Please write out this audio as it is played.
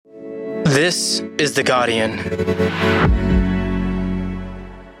This is The Guardian.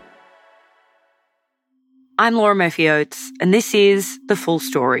 I'm Laura Murphy-Oates, and this is The Full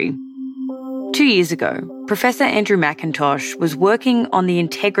Story. 2 years ago, Professor Andrew McIntosh was working on the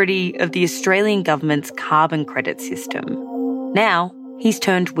integrity of the Australian government's carbon credit system. Now, he's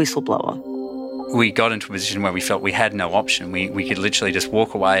turned whistleblower. We got into a position where we felt we had no option. We could literally just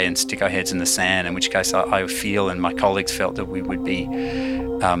walk away and stick our heads in the sand, in which case I feel and my colleagues felt that we would be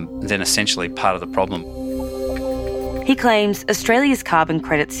then essentially part of the problem. He claims Australia's carbon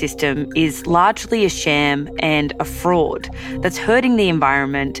credit system is largely a sham and a fraud that's hurting the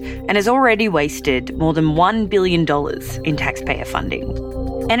environment and has already wasted more than $1 billion in taxpayer funding.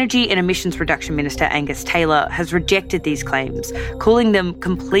 Energy and Emissions Reduction Minister Angus Taylor has rejected these claims, calling them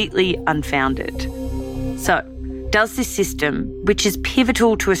completely unfounded. So, does this system, which is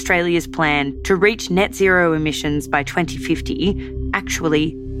pivotal to Australia's plan to reach net zero emissions by 2050,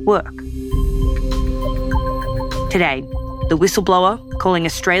 actually work? Today, the whistleblower calling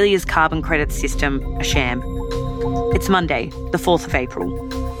Australia's carbon credit system a sham. It's Monday, the 4th of April.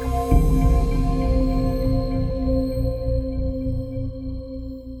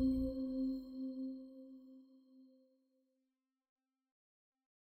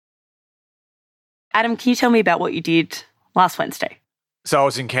 Adam, can you tell me about what you did last Wednesday? So I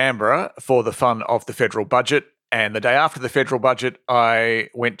was in Canberra for the fun of the federal budget, and the day after the federal budget, I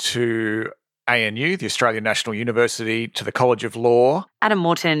went to ANU, the Australian National University, to the College of Law. Adam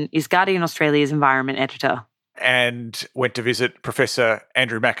Morton is Guardian Australia's environment editor. And went to visit Professor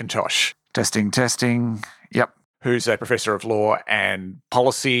Andrew McIntosh. Testing. Yep. Who's a professor of law and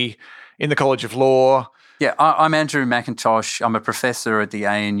policy in the College of Law. Yeah, I'm Andrew McIntosh. I'm a professor at the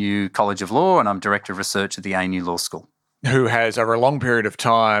ANU College of Law and I'm Director of Research at the ANU Law School. Who has, over a long period of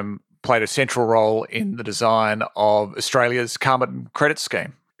time, played a central role in the design of Australia's carbon credit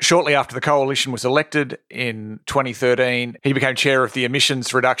scheme. Shortly after the coalition was elected in 2013, he became chair of the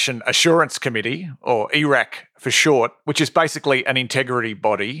Emissions Reduction Assurance Committee, or ERAC for short, which is basically an integrity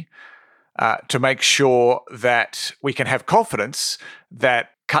body to make sure that we can have confidence that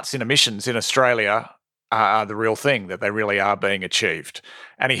cuts in emissions in Australia are the real thing, that they really are being achieved.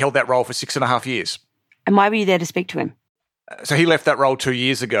 And he held that role for 6.5 years. And why were you there to speak to him? So he left that role 2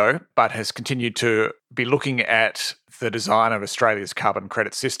 years ago, but has continued to be looking at the design of Australia's carbon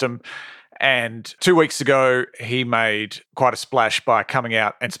credit system. And 2 weeks ago, he made quite a splash by coming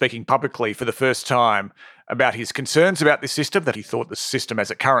out and speaking publicly for the first time about his concerns about this system, that he thought the system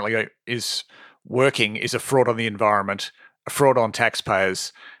as it currently is working is a fraud on the environment, a fraud on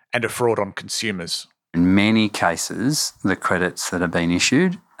taxpayers, and a fraud on consumers. In many cases, the credits that have been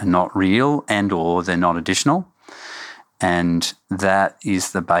issued are not real and or they're not additional. And that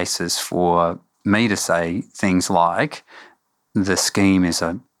is the basis for me to say things like the scheme is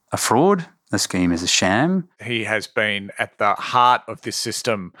a fraud, the scheme is a sham. He has been at the heart of this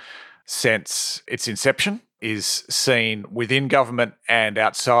system since its inception, is seen within government and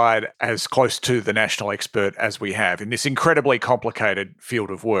outside as close to the national expert as we have in this incredibly complicated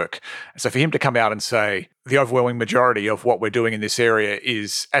field of work. So for him to come out and say the overwhelming majority of what we're doing in this area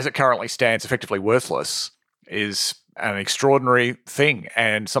is, as it currently stands, effectively worthless is an extraordinary thing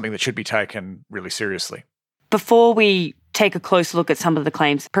and something that should be taken really seriously. Before we take a close look at some of the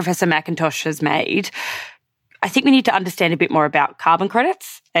claims Professor McIntosh has made, I think we need to understand a bit more about carbon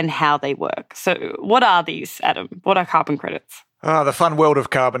credits and how they work. So what are these, Adam? What are carbon credits? The fun world of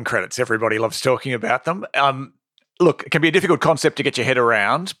carbon credits. Everybody loves talking about them. Look, it can be a difficult concept to get your head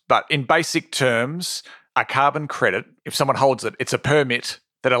around, but in basic terms, a carbon credit, if someone holds it, it's a permit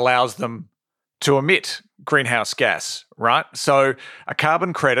that allows them to emit greenhouse gas, right? So a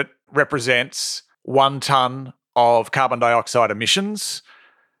carbon credit represents 1 tonne of carbon dioxide emissions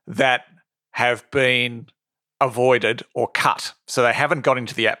that have been avoided or cut. So they haven't got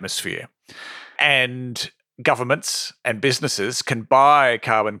into the atmosphere. And governments and businesses can buy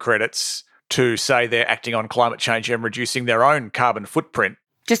carbon credits to say they're acting on climate change and reducing their own carbon footprint.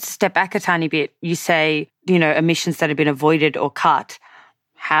 Just to step back a tiny bit, you say, emissions that have been avoided or cut.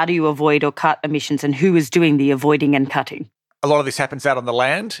 How do you avoid or cut emissions and who is doing the avoiding and cutting? A lot of this happens out on the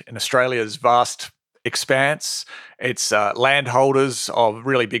land in Australia's vast expanse. It's landholders of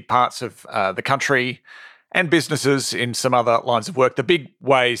really big parts of the country and businesses in some other lines of work. The big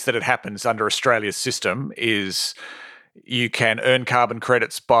ways that it happens under Australia's system is you can earn carbon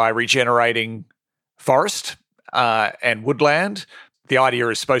credits by regenerating forest and woodland. The idea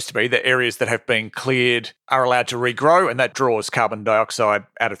is supposed to be that areas that have been cleared are allowed to regrow, and that draws carbon dioxide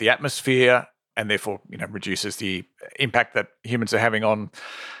out of the atmosphere and therefore, reduces the impact that humans are having on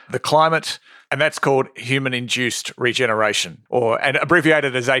the climate. and that's called human-induced regeneration, and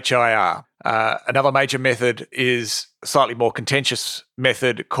abbreviated as HIR. Another major method is a slightly more contentious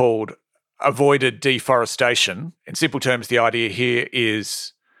method called avoided deforestation. In simple terms, the idea here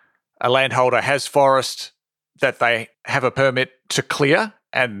is a landholder has forest that they have a permit to clear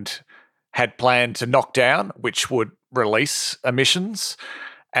and had planned to knock down, which would release emissions,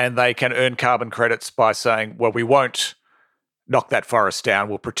 and they can earn carbon credits by saying, well, we won't knock that forest down,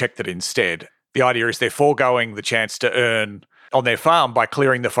 we'll protect it instead. The idea is they're foregoing the chance to earn on their farm by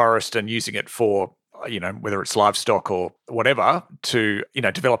clearing the forest and using it for, whether it's livestock or whatever, to,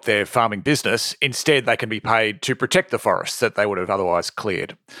 develop their farming business. Instead, they can be paid to protect the forests that they would have otherwise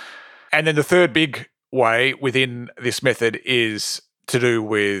cleared. And then the third big way within this method is to do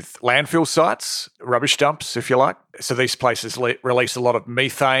with landfill sites, rubbish dumps, if you like. So these places release a lot of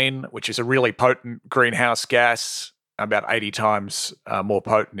methane, which is a really potent greenhouse gas, about 80 times more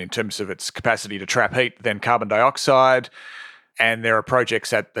potent in terms of its capacity to trap heat than carbon dioxide. And there are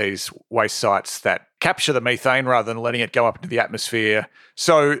projects at these waste sites that capture the methane rather than letting it go up into the atmosphere.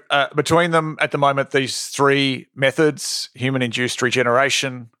 So between them at the moment, these three methods, human-induced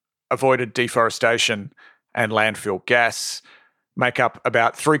regeneration, avoided deforestation, and landfill gas, make up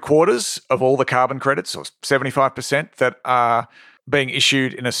about 3/4 of all the carbon credits, or 75%, that are being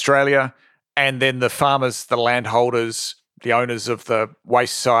issued in Australia. And then the farmers, the landholders, the owners of the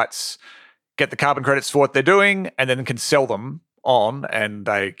waste sites get the carbon credits for what they're doing and then can sell them on, and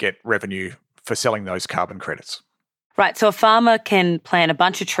they get revenue for selling those carbon credits. Right, so a farmer can plant a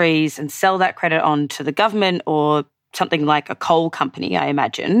bunch of trees and sell that credit on to the government or something like a coal company, I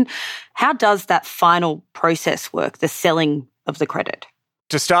imagine. How does that final process work, the selling of the credit?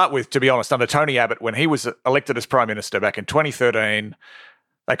 To start with, to be honest, under Tony Abbott, when he was elected as Prime Minister back in 2013,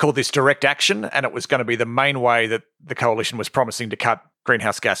 they called this direct action, and it was going to be the main way that the coalition was promising to cut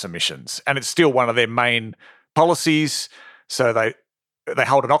greenhouse gas emissions. And it's still one of their main policies. So they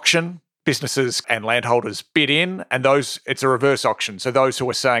hold an auction, businesses and landholders bid in, and it's a reverse auction. So those who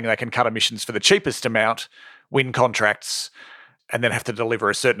are saying they can cut emissions for the cheapest amount win contracts and then have to deliver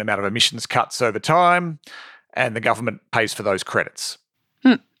a certain amount of emissions cuts over time, and the government pays for those credits.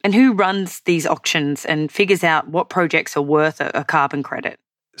 And who runs these auctions and figures out what projects are worth a carbon credit?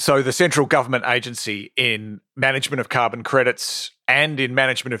 So the central government agency in management of carbon credits and in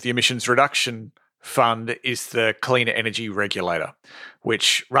management of the Emissions Reduction Fund is the Clean Energy Regulator,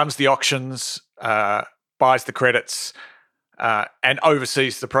 which runs the auctions, buys the credits, and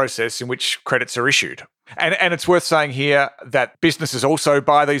oversees the process in which credits are issued. And it's worth saying here that businesses also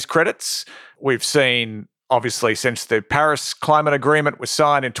buy these credits. We've seen, obviously, since the Paris Climate Agreement was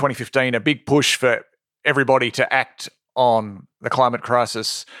signed in 2015, a big push for everybody to act on the climate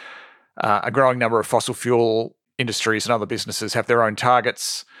crisis. A growing number of fossil fuel industries and other businesses have their own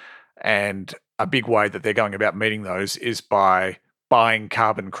targets, and a big way that they're going about meeting those is by buying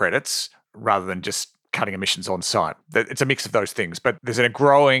carbon credits rather than just cutting emissions on site. It's a mix of those things, but there's a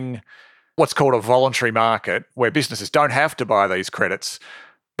growing what's called a voluntary market where businesses don't have to buy these credits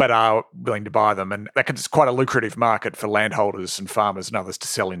but are willing to buy them, and it's quite a lucrative market for landholders and farmers and others to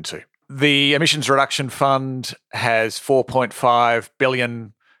sell into. The Emissions Reduction Fund has $4.5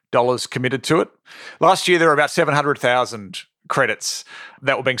 billion committed to it. Last year, there were about 700,000 credits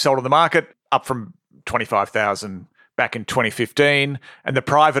that were being sold on the market, up from 25,000 back in 2015. And the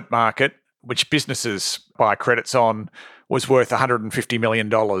private market, which businesses buy credits on, was worth $150 million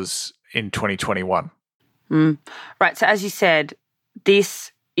in 2021. Right. So as you said,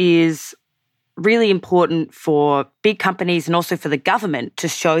 this is really important for big companies and also for the government to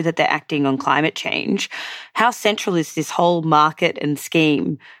show that they're acting on climate change. How central is this whole market and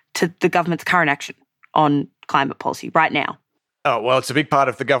scheme to the government's current action on climate policy right now? Oh, well, it's a big part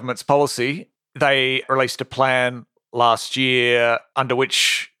of the government's policy. They released a plan last year under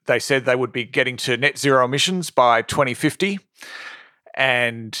which they said they would be getting to net zero emissions by 2050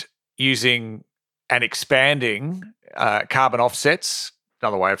 and using and expanding carbon offsets,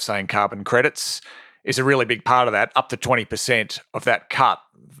 another way of saying carbon credits, is a really big part of that, up to 20% of that cut,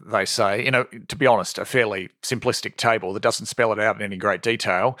 they say. To be honest, a fairly simplistic table that doesn't spell it out in any great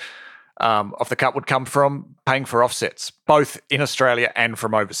detail. Of the cut would come from paying for offsets, both in Australia and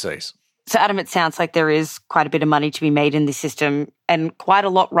from overseas. So, Adam, it sounds like there is quite a bit of money to be made in this system and quite a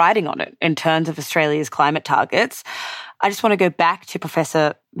lot riding on it in terms of Australia's climate targets. I just want to go back to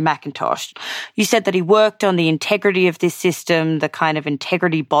Professor McIntosh. You said that he worked on the integrity of this system, the kind of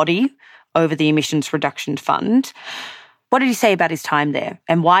integrity body over the Emissions Reduction Fund. What did he say about his time there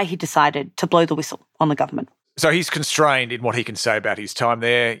and why he decided to blow the whistle on the government? So he's constrained in what he can say about his time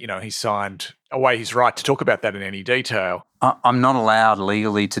there. You know, he signed away his right to talk about that in any detail. I'm not allowed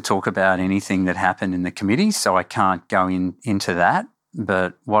legally to talk about anything that happened in the committee, so I can't go into that.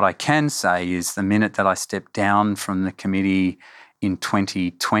 But what I can say is the minute that I stepped down from the committee in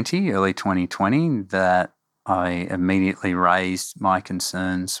 2020, early 2020, that I immediately raised my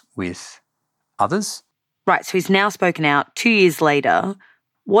concerns with others. Right, so he's now spoken out 2 years later.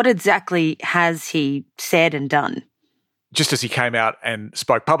 What exactly has he said and done? Just as he came out and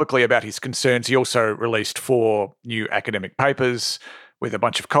spoke publicly about his concerns, he also released 4 new academic papers with a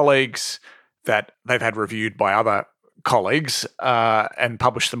bunch of colleagues that they've had reviewed by other colleagues and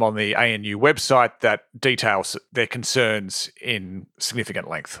published them on the ANU website that details their concerns in significant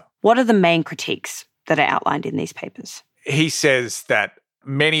length. What are the main critiques that are outlined in these papers? He says that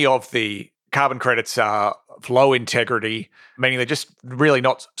many of the carbon credits are of low integrity, meaning they're just really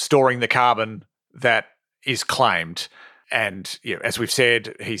not storing the carbon that is claimed. And as we've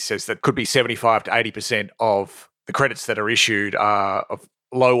said, he says that could be 75 to 80% of the credits that are issued are of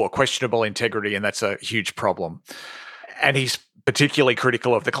low or questionable integrity, and that's a huge problem. And he's particularly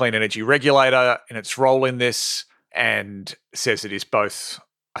critical of the Clean Energy Regulator and its role in this, and says it is both,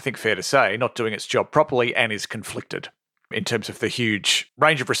 I think fair to say, not doing its job properly and is conflicted in terms of the huge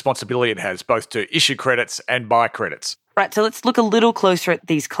range of responsibility it has, both to issue credits and buy credits. Right, so let's look a little closer at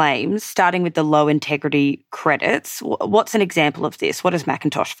these claims, starting with the low integrity credits. What's an example of this? What has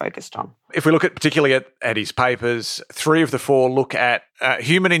McIntosh focused on? If we look at at his papers, 3 of the 4 look at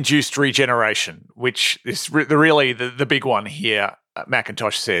human-induced regeneration, which is really the big one here,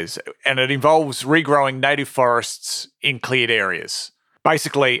 McIntosh says, and it involves regrowing native forests in cleared areas.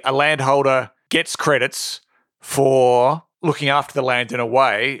 Basically, a landholder gets credits for looking after the land in a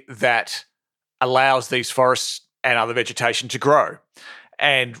way that allows these forests and other vegetation to grow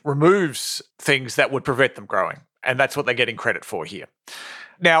and removes things that would prevent them growing. And that's what they're getting credit for here.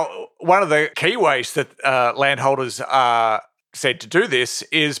 Now, one of the key ways that landholders are said to do this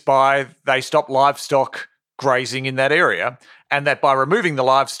is by they stop livestock grazing in that area, and that by removing the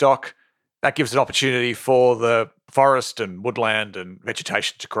livestock, that gives an opportunity for the forest and woodland and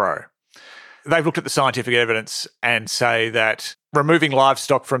vegetation to grow. They've looked at the scientific evidence and say that removing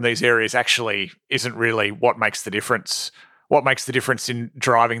livestock from these areas actually isn't really what makes the difference. What makes the difference in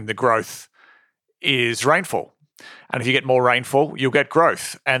driving the growth is rainfall. And if you get more rainfall, you'll get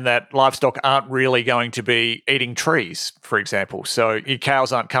growth. And that livestock aren't really going to be eating trees, for example. So your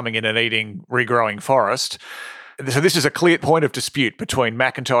cows aren't coming in and eating regrowing forest. So this is a clear point of dispute between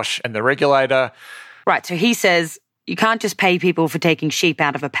McIntosh and the regulator. Right, so he says you can't just pay people for taking sheep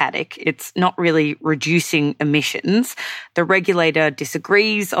out of a paddock. It's not really reducing emissions. The regulator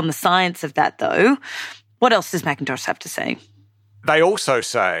disagrees on the science of that, though. What else does McIntosh have to say? They also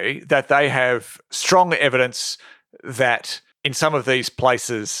say that they have strong evidence that in some of these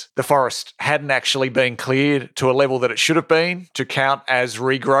places, the forest hadn't actually been cleared to a level that it should have been to count as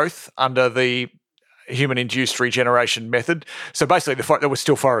regrowth under the human-induced regeneration method. So basically, there was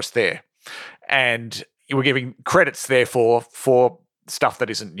still forest there. And you were giving credits, therefore, for stuff that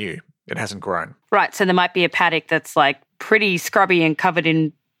isn't new. It hasn't grown. Right, so there might be a paddock that's like pretty scrubby and covered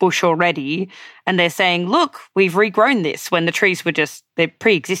in bush already, and they're saying, look, we've regrown this when the trees were they're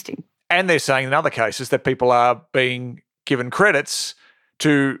pre-existing. And they're saying in other cases that people are being given credits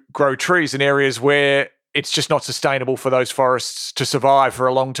to grow trees in areas where it's just not sustainable for those forests to survive for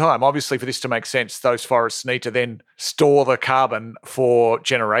a long time. Obviously, for this to make sense, those forests need to then store the carbon for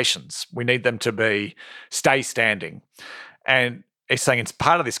generations. We need them to stay standing. And it's saying it's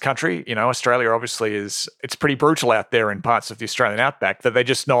part of this country, Australia obviously it's pretty brutal out there in parts of the Australian outback, that they're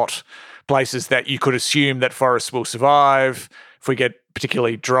just not places that you could assume that forests will survive. If we get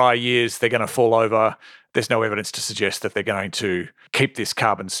particularly dry years, they're going to fall over. There's no evidence to suggest that they're going to keep this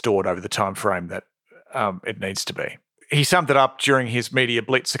carbon stored over the time frame that it needs to be. He summed it up during his media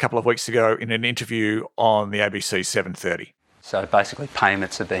blitz a couple of weeks ago in an interview on the ABC 7:30. So basically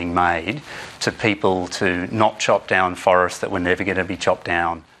payments are being made to people to not chop down forests that were never going to be chopped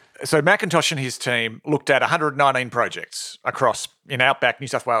down. So McIntosh and his team looked at 119 projects in outback New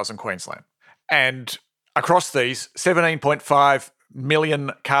South Wales and Queensland. And across these, 17.5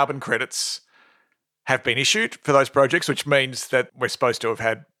 million carbon credits have been issued for those projects, which means that we're supposed to have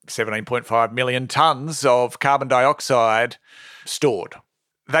had 17.5 million tonnes of carbon dioxide stored.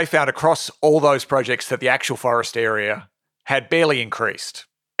 They found across all those projects that the actual forest area had barely increased,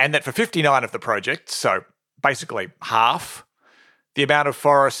 and that for 59 of the projects, so basically half, the amount of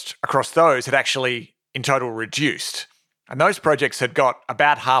forest across those had actually in total reduced. And those projects had got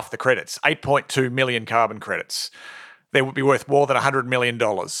about half the credits, 8.2 million carbon credits. They would be worth more than $100 million.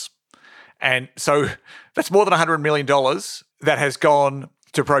 And so that's more than $100 million that has gone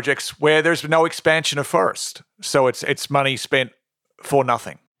to projects where there's no expansion of forest. So it's money spent for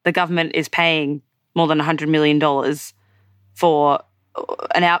nothing. The government is paying more than $100 million for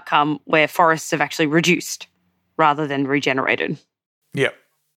an outcome where forests have actually reduced rather than regenerated. Yep.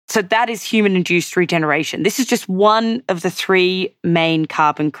 So that is human-induced regeneration. This is just one of the 3 main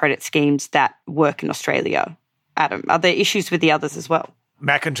carbon credit schemes that work in Australia. Adam, are there issues with the others as well?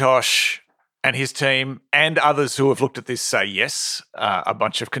 McIntosh and his team and others who have looked at this say yes. A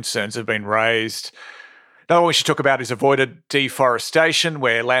bunch of concerns have been raised. Another one we should talk about is avoided deforestation,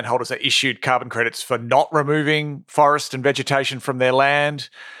 where landholders are issued carbon credits for not removing forest and vegetation from their land.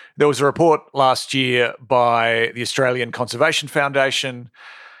 There was a report last year by the Australian Conservation Foundation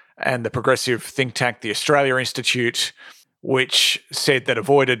and the progressive think tank, the Australia Institute, which said that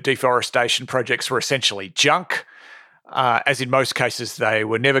avoided deforestation projects were essentially junk. As in most cases, they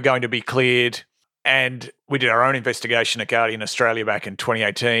were never going to be cleared. And we did our own investigation at Guardian Australia back in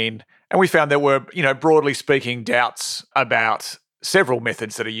 2018, and we found there were, broadly speaking, doubts about several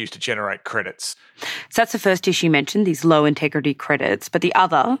methods that are used to generate credits. So that's the first issue you mentioned, these low-integrity credits. But the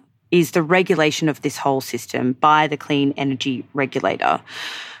other is the regulation of this whole system by the Clean Energy Regulator.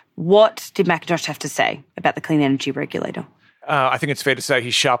 What did McIntosh have to say about the Clean Energy Regulator? I think it's fair to say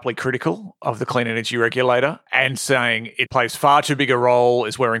he's sharply critical of the Clean Energy Regulator and saying it plays far too big a role,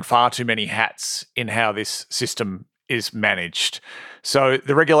 is wearing far too many hats in how this system is managed. So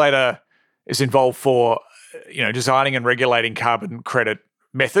the regulator is involved for, designing and regulating carbon credit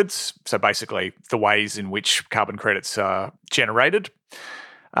methods. So basically the ways in which carbon credits are generated.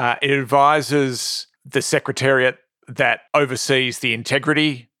 It advises the Secretariat that oversees the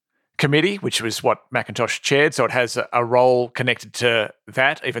Integrity Committee, which was what McIntosh chaired. So it has a role connected to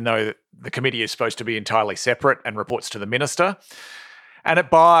that, even though the committee is supposed to be entirely separate and reports to the minister. And it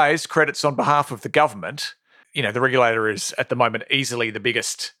buys credits on behalf of the government. The regulator is at the moment easily the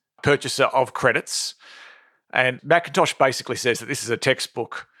biggest purchaser of credits. And McIntosh basically says that this is a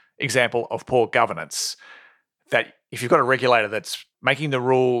textbook example of poor governance, that if you've got a regulator that's making the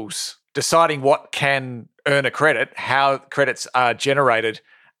rules, deciding what can earn a credit, how credits are generated,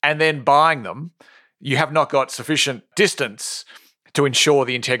 and then buying them, you have not got sufficient distance to ensure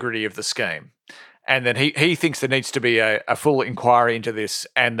the integrity of the scheme. And then he thinks there needs to be a full inquiry into this,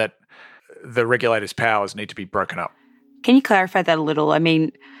 and that the regulator's powers need to be broken up. Can you clarify that a little? I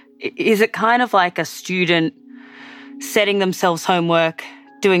mean, is it kind of like a student setting themselves homework,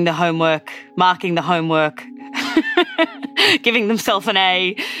 doing the homework, marking the homework, giving themselves an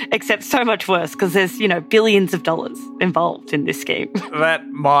A, except so much worse because there's, billions of dollars involved in this scheme? That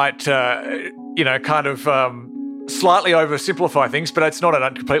might, kind of slightly oversimplify things, but it's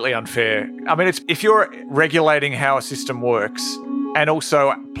not completely unfair. I mean, if you're regulating how a system works and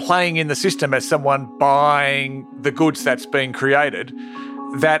also playing in the system as someone buying the goods that's being created,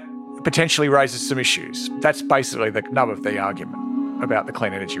 that potentially raises some issues. That's basically the nub of the argument about the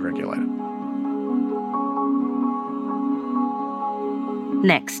Clean Energy Regulator.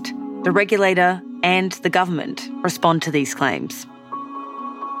 Next, the regulator and the government respond to these claims.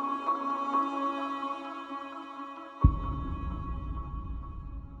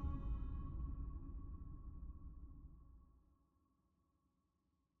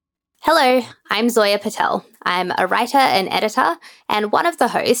 Hello, I'm Zoya Patel. I'm a writer and editor and one of the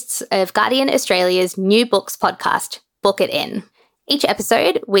hosts of Guardian Australia's new books podcast, Book It In. Each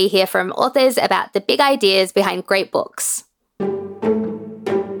episode, we hear from authors about the big ideas behind great books.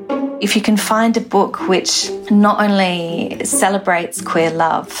 If you can find a book which not only celebrates queer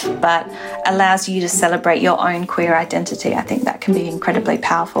love, but allows you to celebrate your own queer identity, I think that can be incredibly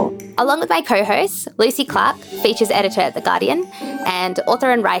powerful. Along with my co-host, Lucy Clark, features editor at The Guardian, and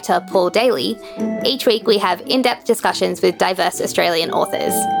author and writer Paul Daly, each week we have in-depth discussions with diverse Australian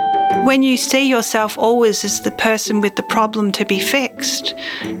authors. When you see yourself always as the person with the problem to be fixed,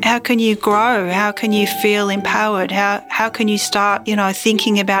 how can you grow? How can you feel empowered? How can you start,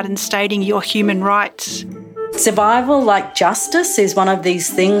 thinking about and stating your human rights? Survival, like justice, is one of these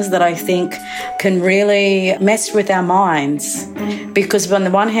things that I think can really mess with our minds, because on the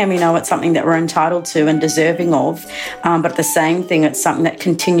one hand we know it's something that we're entitled to and deserving of, but at the same thing it's something that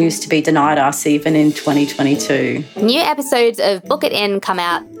continues to be denied us even in 2022. New episodes of Book It In come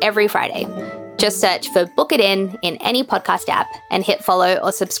out every Friday. Just search for Book It In any podcast app and hit follow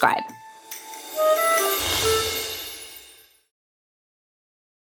or subscribe.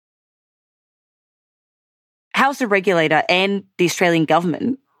 How's the regulator and the Australian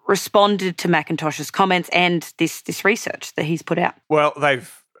government responded to McIntosh's comments and this research that he's put out? Well,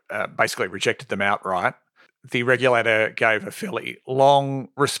 they've basically rejected them outright. the regulator gave a fairly long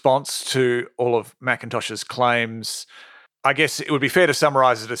response to all of McIntosh's claims. I guess it would be fair to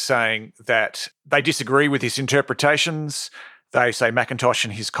summarise it as saying that they disagree with his interpretations. They say McIntosh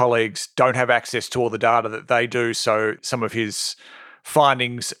and his colleagues don't have access to all the data that they do, so some of his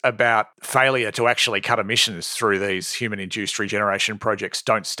findings about failure to actually cut emissions through these human-induced regeneration projects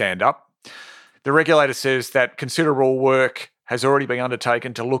don't stand up. The regulator says that considerable work has already been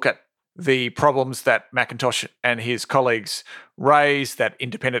undertaken to look at the problems that McIntosh and his colleagues raise, that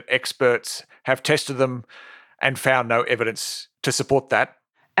independent experts have tested them and found no evidence to support that.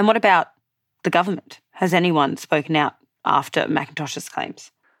 And what about the government? Has anyone spoken out after McIntosh's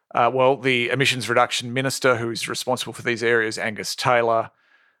claims? Well, the emissions reduction minister who is responsible for these areas, Angus Taylor,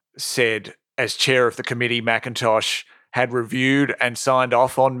 said as chair of the committee, McIntosh had reviewed and signed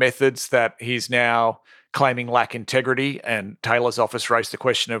off on methods that he's now claiming lack integrity, and Taylor's office raised the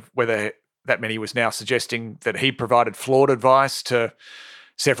question of whether that meant he was now suggesting that he provided flawed advice to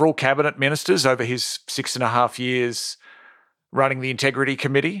several cabinet ministers over his 6.5 years running the Integrity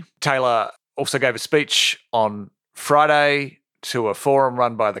Committee. Taylor also gave a speech on Friday to a forum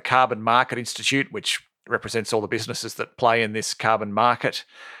run by the Carbon Market Institute, which represents all the businesses that play in this carbon market,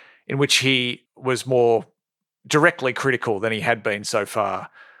 in which he was more directly critical than he had been so far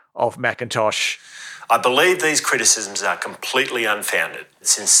of McIntosh. I believe these criticisms are completely unfounded.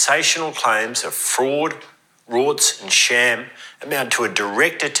 Sensational claims of fraud, rorts and sham amount to a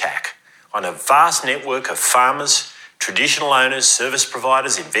direct attack on a vast network of farmers, traditional owners, service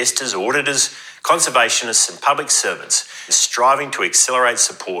providers, investors, auditors, conservationists and public servants striving to accelerate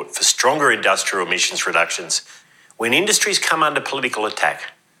support for stronger industrial emissions reductions. When industries come under political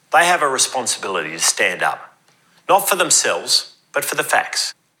attack, they have a responsibility to stand up, not for themselves, but for the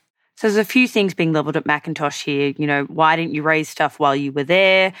facts. So there's a few things being levelled at McIntosh here. You know, why didn't you raise stuff while you were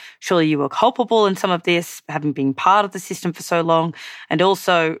there? Surely you were culpable in some of this, having been part of the system for so long. And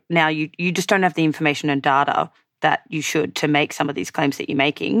also now you just don't have the information and data that you should to make some of these claims that you're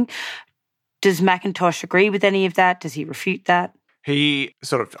making. Does McIntosh agree with any of that? Does he refute that? He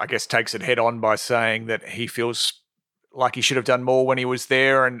sort of, I guess, takes it head on by saying that he feels like he should have done more when he was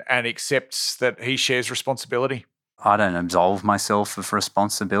there and accepts that he shares responsibility. I don't absolve myself of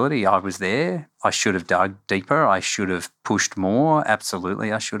responsibility. I was there. I should have dug deeper. I should have pushed more.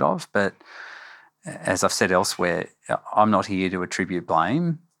 Absolutely, I should have. But as I've said elsewhere, I'm not here to attribute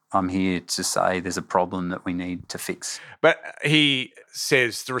blame. I'm here to say there's a problem that we need to fix. But he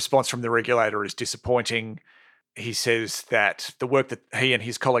says the response from the regulator is disappointing. He says that the work that he and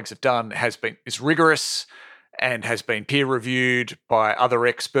his colleagues have done is rigorous and has been peer-reviewed by other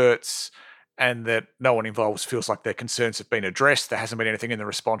experts, and that no one involved feels like their concerns have been addressed. There hasn't been anything in the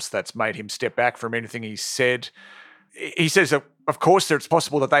response that's made him step back from anything he said. He says that, of course, it's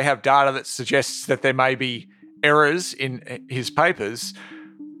possible that they have data that suggests that there may be errors in his papers,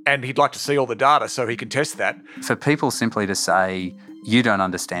 and he'd like to see all the data so he can test that. For people simply to say, you don't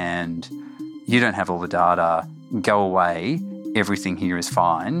understand, you don't have all the data, go away, everything here is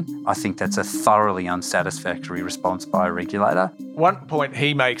fine, I think that's a thoroughly unsatisfactory response by a regulator. One point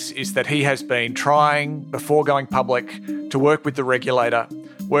he makes is that he has been trying, before going public, to work with the regulator,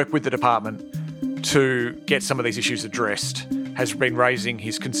 work with the department to get some of these issues addressed, has been raising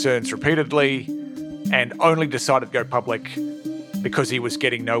his concerns repeatedly and only decided to go public because he was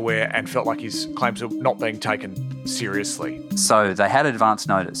getting nowhere and felt like his claims were not being taken seriously. So they had advance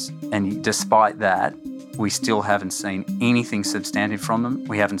notice, and despite that, we still haven't seen anything substantive from them.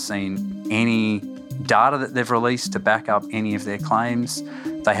 We haven't seen any data that they've released to back up any of their claims.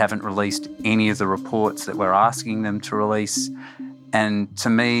 They haven't released any of the reports that we're asking them to release. And to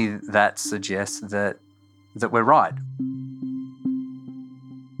me, that suggests that we're right.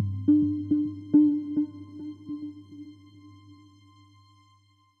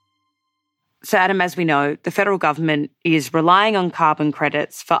 So, Adam, as we know, the federal government is relying on carbon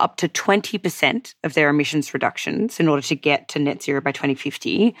credits for up to 20% of their emissions reductions in order to get to net zero by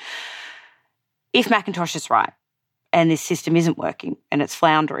 2050. If McIntosh is right and this system isn't working and it's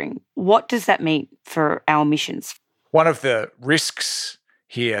floundering, what does that mean for our emissions? One of the risks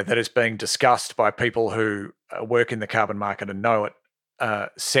here that is being discussed by people who work in the carbon market and know it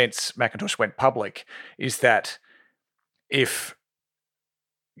since McIntosh went public is that if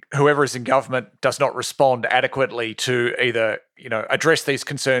whoever is in government does not respond adequately to either, address these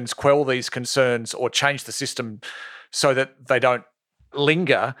concerns, quell these concerns, or change the system so that they don't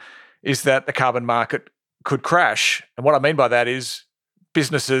linger, is that the carbon market could crash. And what I mean by that is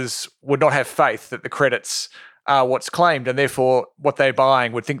businesses would not have faith that the credits are what's claimed, and therefore what they're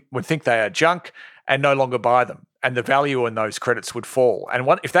buying would think they are junk and no longer buy them. and the value in those credits would fall.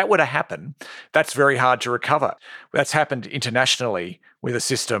 And if that were to happen, that's very hard to recover. That's happened internationally with a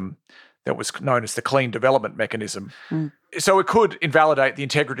system that was known as the Clean Development Mechanism. So it could invalidate the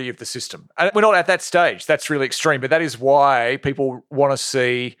integrity of the system. And we're not at that stage. That's really extreme. But that is why people want to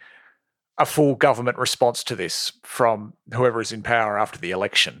see a full government response to this from whoever is in power after the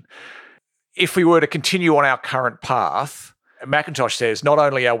election. If we were to continue on our current path, McIntosh says not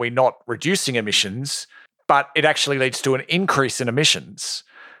only are we not reducing emissions, but it actually leads to an increase in emissions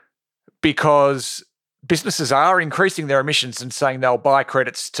because businesses are increasing their emissions and saying they'll buy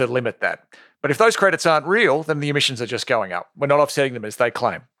credits to limit that. But if those credits aren't real, then the emissions are just going up. We're not offsetting them as they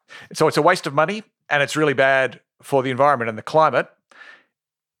claim. So it's a waste of money and it's really bad for the environment and the climate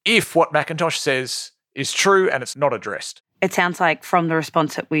if what McIntosh says is true and it's not addressed. It sounds like from the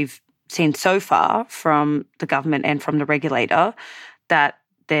response that we've seen so far from the government and from the regulator that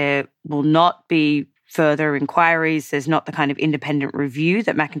there will not be further inquiries. There's not the kind of independent review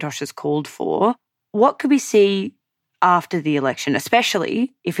that McIntosh has called for. What could we see after the election,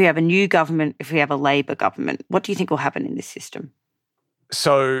 especially if we have a new government, if we have a Labor government? What do you think will happen in this system?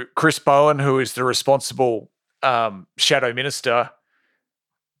 So Chris Bowen, who is the responsible shadow minister,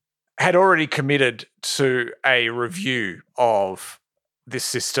 had already committed to a review of this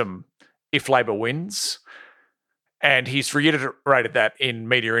system if Labor wins. And he's reiterated that in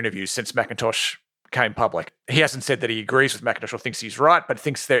media interviews since McIntosh came public. He hasn't said that he agrees with McIntosh or thinks he's right, but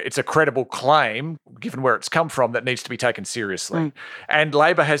thinks that it's a credible claim, given where it's come from, that needs to be taken seriously. And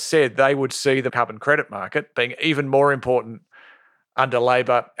Labor has said they would see the carbon credit market being even more important under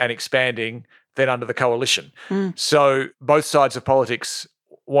Labor and expanding than under the coalition. So both sides of politics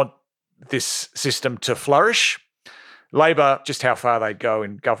want this system to flourish. Labor, just how far they'd go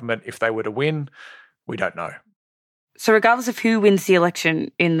in government if they were to win, we don't know. So regardless of who wins the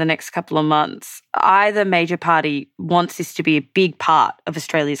election in the next couple of months, either major party wants this to be a big part of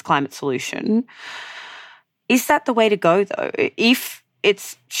Australia's climate solution. Is that the way to go, though? If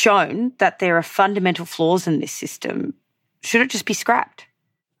it's shown that there are fundamental flaws in this system, should it just be scrapped?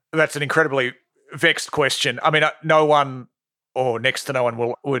 That's an incredibly vexed question. I mean, no one or next to no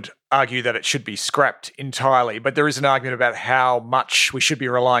one would argue that it should be scrapped entirely, but there is an argument about how much we should be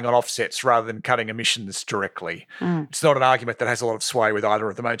relying on offsets rather than cutting emissions directly. It's not an argument that has a lot of sway with either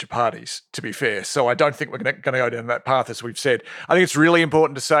of the major parties, to be fair. So I don't think we're going to go down that path, as we've said. I think it's really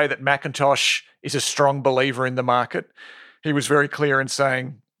important to say that McIntosh is a strong believer in the market. He was very clear in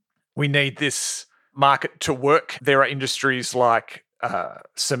saying we need this market to work. There are industries like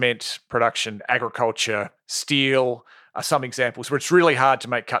cement production, agriculture, steel, are some examples where it's really hard to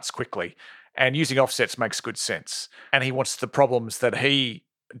make cuts quickly, and using offsets makes good sense. And he wants the problems that he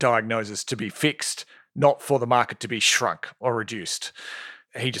diagnoses to be fixed, not for the market to be shrunk or reduced.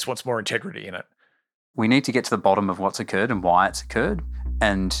 He just wants more integrity in it. We need to get to the bottom of what's occurred and why it's occurred,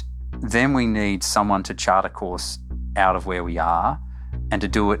 and then we need someone to chart a course out of where we are and to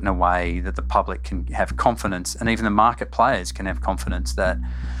do it in a way that the public can have confidence, and even the market players can have confidence that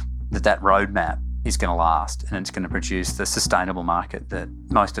roadmap is going to last and it's going to produce the sustainable market that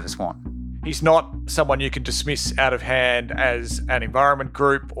most of us want. He's not someone you can dismiss out of hand as an environment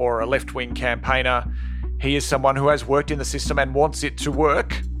group or a left-wing campaigner. He is someone who has worked in the system and wants it to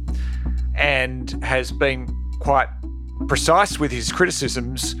work, and has been quite precise with his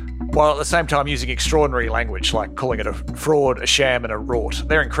criticisms, while at the same time using extraordinary language like calling it a fraud, a sham and a rort.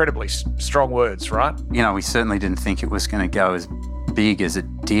 They're incredibly strong words, right? You know, we certainly didn't think it was going to go as big as it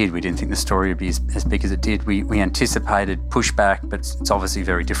did. We didn't think the story would be as big as it did. We anticipated pushback, but it's obviously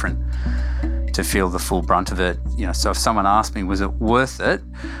very different to feel the full brunt of it. You know, so if someone asked me, was it worth it?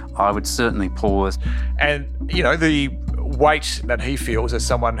 I would certainly pause. And, you know, the weight that he feels as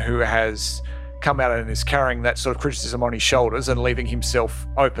someone who has come out and is carrying that sort of criticism on his shoulders and leaving himself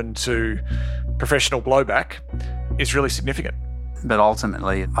open to professional blowback is really significant. But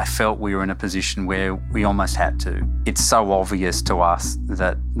ultimately, I felt we were in a position where we almost had to. It's so obvious to us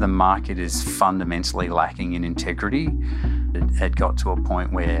that the market is fundamentally lacking in integrity. It had got to a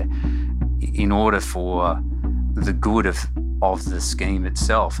point where, in order for the good of the scheme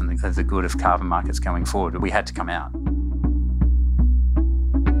itself and the good of carbon markets going forward, we had to come out.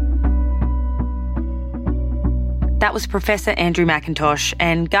 That was Professor Andrew McIntosh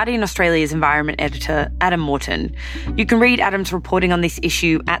and Guardian Australia's environment editor, Adam Morton. You can read Adam's reporting on this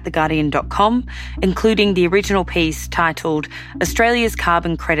issue at theguardian.com, including the original piece titled "Australia's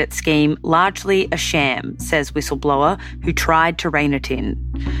Carbon Credit Scheme Largely a Sham, Says Whistleblower Who Tried to Rein It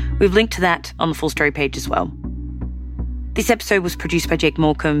In." We've linked to that on the full story page as well. This episode was produced by Jake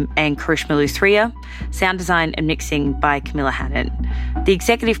Morecambe and Karishma Luthria. Sound design and mixing by Camilla Hannon. The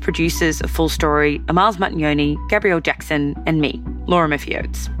executive producers of Full Story are Miles Martignoni, Gabrielle Jackson, and me, Laura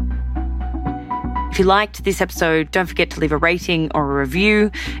Murphy-Oates. If you liked this episode, don't forget to leave a rating or a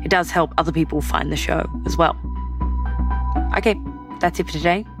review. It does help other people find the show as well. Okay, that's it for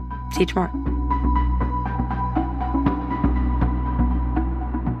today. See you tomorrow.